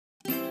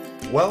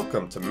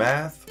Welcome to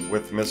Math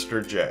with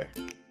Mr. J.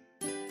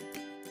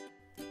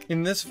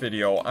 In this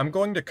video, I'm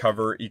going to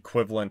cover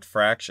equivalent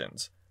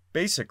fractions.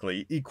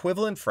 Basically,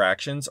 equivalent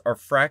fractions are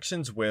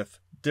fractions with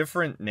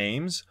different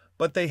names,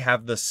 but they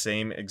have the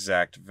same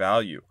exact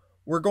value.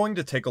 We're going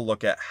to take a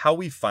look at how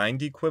we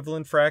find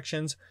equivalent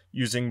fractions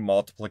using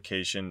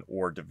multiplication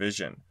or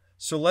division.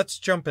 So let's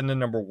jump into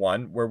number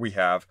 1, where we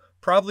have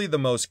probably the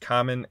most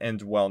common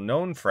and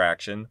well-known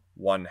fraction,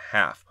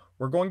 1/2.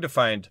 We're going to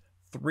find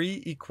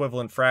 3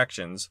 equivalent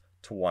fractions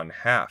to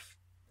 1/2.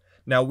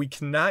 Now we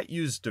cannot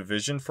use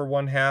division for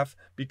 1/2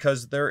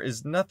 because there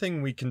is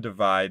nothing we can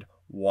divide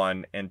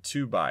 1 and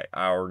 2 by,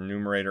 our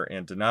numerator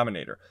and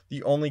denominator.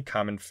 The only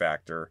common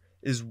factor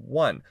is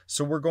 1,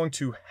 so we're going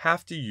to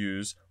have to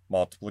use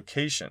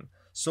multiplication.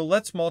 So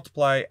let's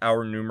multiply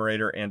our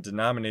numerator and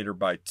denominator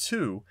by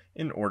 2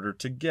 in order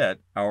to get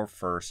our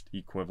first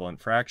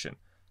equivalent fraction.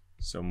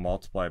 So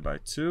multiply by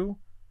 2,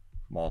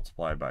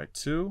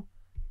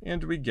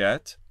 and we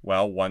get,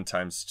 well, 1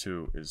 times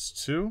 2 is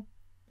 2,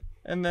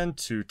 and then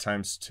 2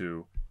 times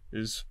 2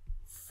 is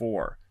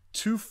 4.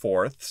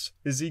 2/4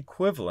 is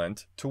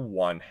equivalent to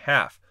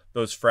 1/2.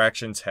 Those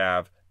fractions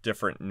have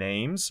different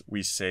names.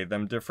 We say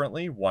them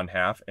differently,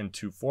 1/2 and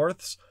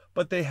 2/4,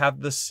 but they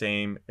have the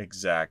same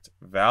exact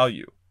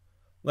value.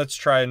 Let's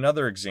try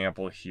another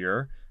example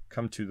here.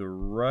 Come to the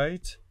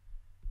right,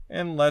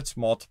 and let's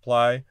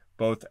multiply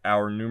both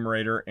our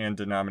numerator and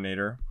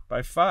denominator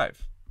by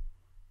 5.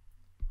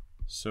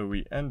 So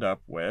we end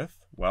up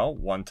with, well,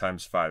 1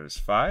 times 5 is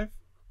 5,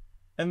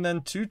 and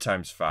then 2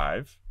 times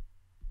 5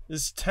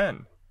 is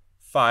 10.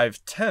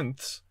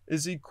 5/10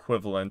 is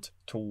equivalent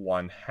to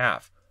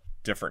 1/2.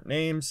 Different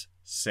names,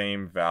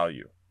 same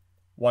value.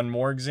 One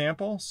more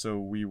example, so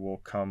we will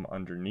come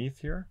underneath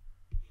here,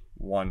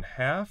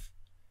 1/2,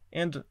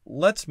 and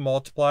let's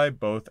multiply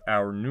both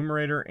our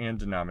numerator and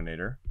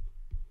denominator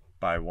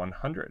by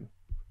 100.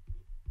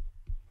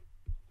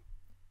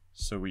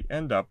 So we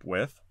end up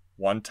with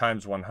 1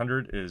 times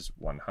 100 is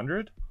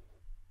 100,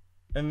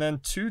 and then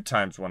 2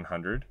 times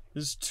 100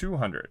 is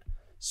 200.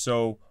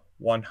 So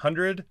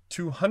 100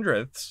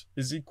 2/100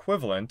 is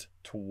equivalent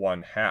to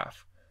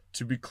 1/2.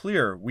 To be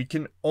clear, we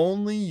can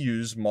only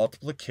use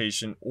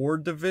multiplication or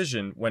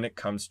division when it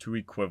comes to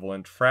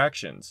equivalent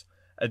fractions.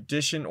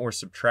 Addition or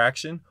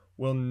subtraction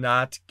will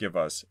not give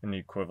us an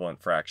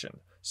equivalent fraction,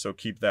 so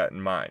keep that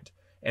in mind.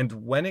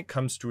 And when it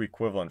comes to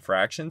equivalent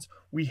fractions,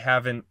 we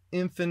have an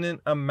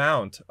infinite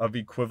amount of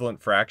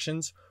equivalent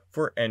fractions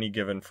for any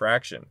given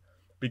fraction.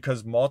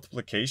 Because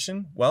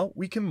multiplication, well,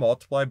 we can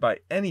multiply by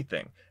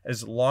anything.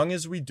 As long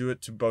as we do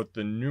it to both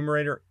the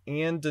numerator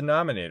and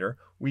denominator,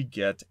 we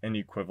get an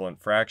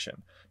equivalent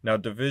fraction. Now,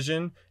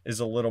 division is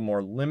a little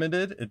more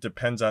limited. It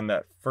depends on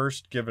that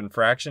first given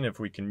fraction if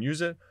we can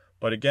use it.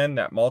 But again,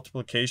 that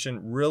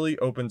multiplication really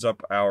opens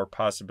up our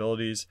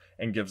possibilities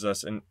and gives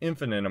us an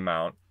infinite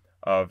amount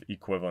of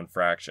equivalent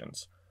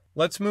fractions.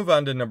 Let's move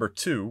on to number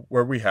 2,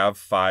 where we have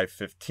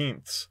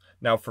 5/15.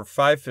 Now for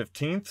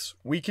 5/15,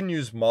 we can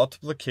use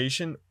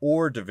multiplication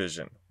or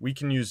division. We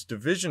can use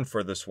division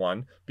for this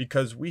one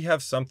because we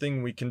have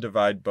something we can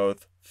divide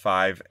both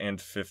 5 and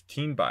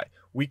 15 by.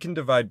 We can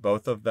divide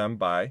both of them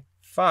by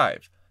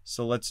 5.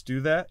 So let's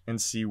do that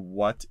and see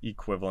what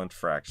equivalent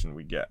fraction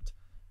we get.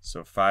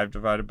 So 5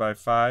 divided by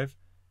 5,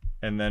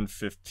 and then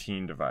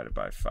 15 divided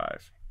by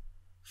 5.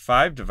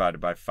 5 divided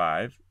by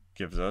 5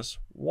 gives us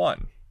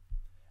 1.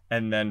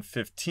 And then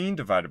 15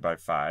 divided by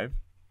 5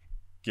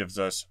 gives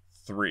us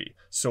 3.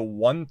 So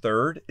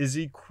 1/3 is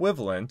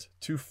equivalent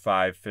to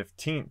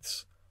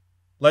 5/15.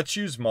 Let's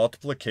use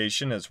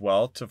multiplication as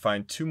well to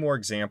find 2 more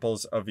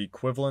examples of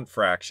equivalent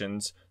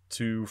fractions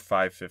to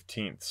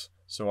 5/15.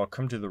 So I'll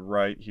come to the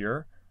right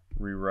here,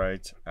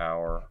 rewrite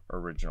our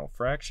original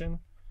fraction,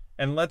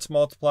 and let's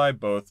multiply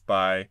both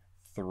by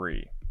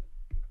 3.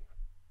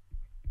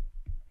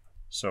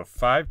 So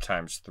 5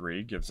 times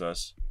 3 gives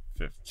us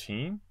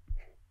 15.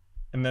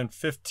 And then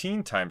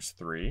 15 times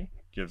 3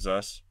 gives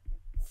us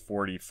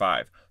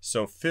 45.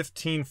 So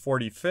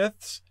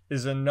 15/45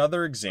 is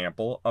another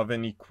example of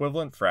an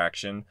equivalent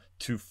fraction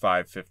to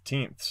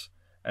 5/15.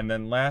 And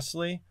then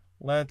lastly,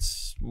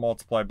 let's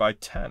multiply by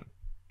 10.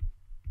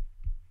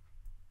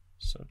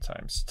 So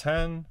times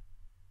 10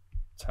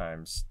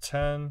 times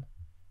 10,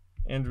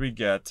 and we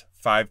get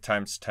 5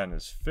 times 10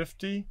 is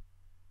 50.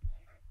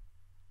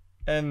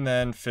 And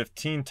then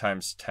 15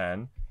 times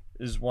 10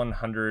 is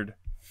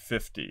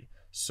 150.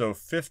 So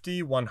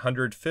 50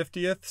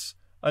 150ths,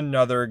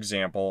 another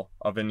example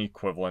of an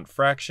equivalent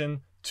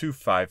fraction to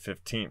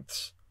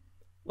 5/15.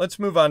 Let's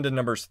move on to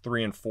numbers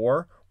 3 and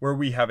 4, where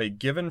we have a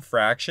given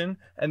fraction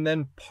and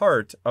then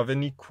part of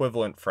an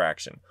equivalent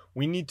fraction.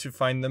 We need to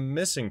find the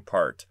missing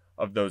part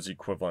of those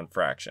equivalent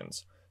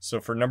fractions. So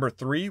for number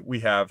 3,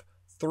 we have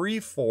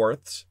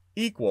 3/4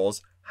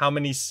 equals how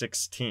many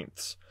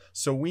 16ths?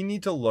 So we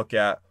need to look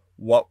at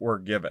what we're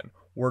given.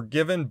 We're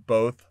given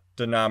both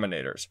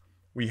denominators.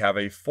 We have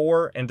a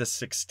 4 and a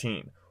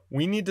 16.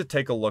 We need to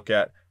take a look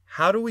at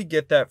how do we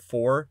get that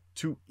 4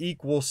 to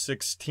equal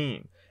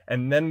 16?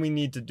 And then we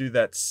need to do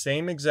that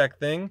same exact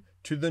thing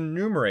to the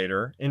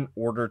numerator in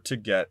order to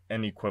get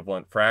an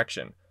equivalent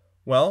fraction?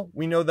 Well,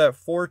 we know that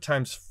 4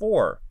 times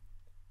 4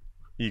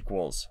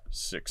 equals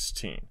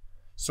 16.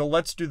 So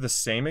let's do the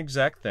same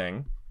exact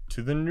thing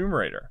to the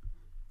numerator.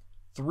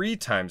 3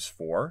 times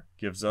 4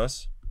 gives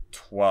us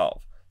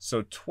 12.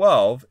 So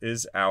 12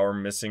 is our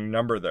missing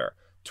number there.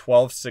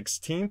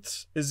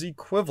 12/16 is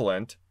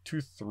equivalent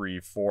to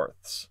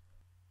 3/4.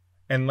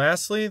 And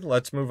lastly,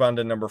 let's move on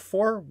to number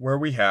 4, where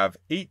we have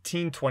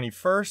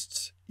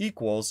 18/21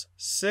 equals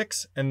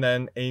 6 and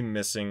then a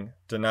missing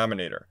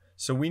denominator.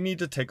 So we need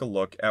to take a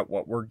look at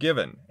what we're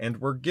given, and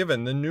we're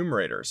given the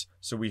numerators.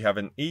 So we have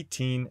an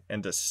 18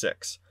 and a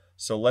 6.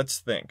 So let's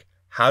think,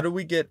 how do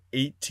we get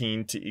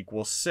 18 to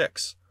equal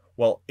 6?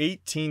 Well,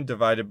 18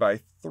 divided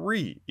by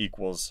 3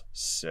 equals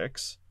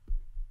 6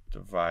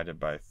 divided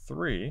by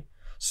 3.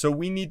 So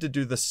we need to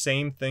do the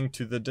same thing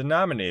to the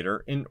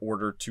denominator in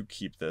order to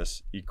keep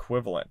this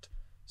equivalent.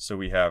 So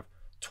we have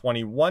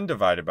 21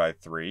 divided by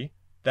 3,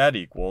 that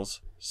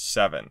equals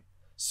 7.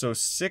 So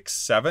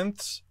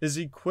 6/7 is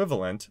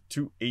equivalent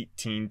to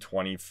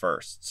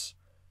 18/21.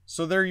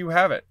 So there you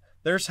have it.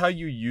 There's how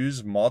you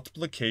use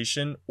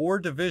multiplication or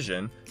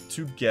division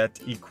to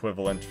get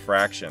equivalent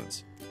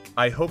fractions.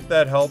 I hope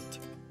that helped.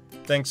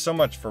 Thanks so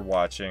much for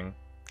watching.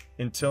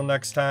 Until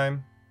next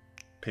time,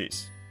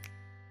 peace.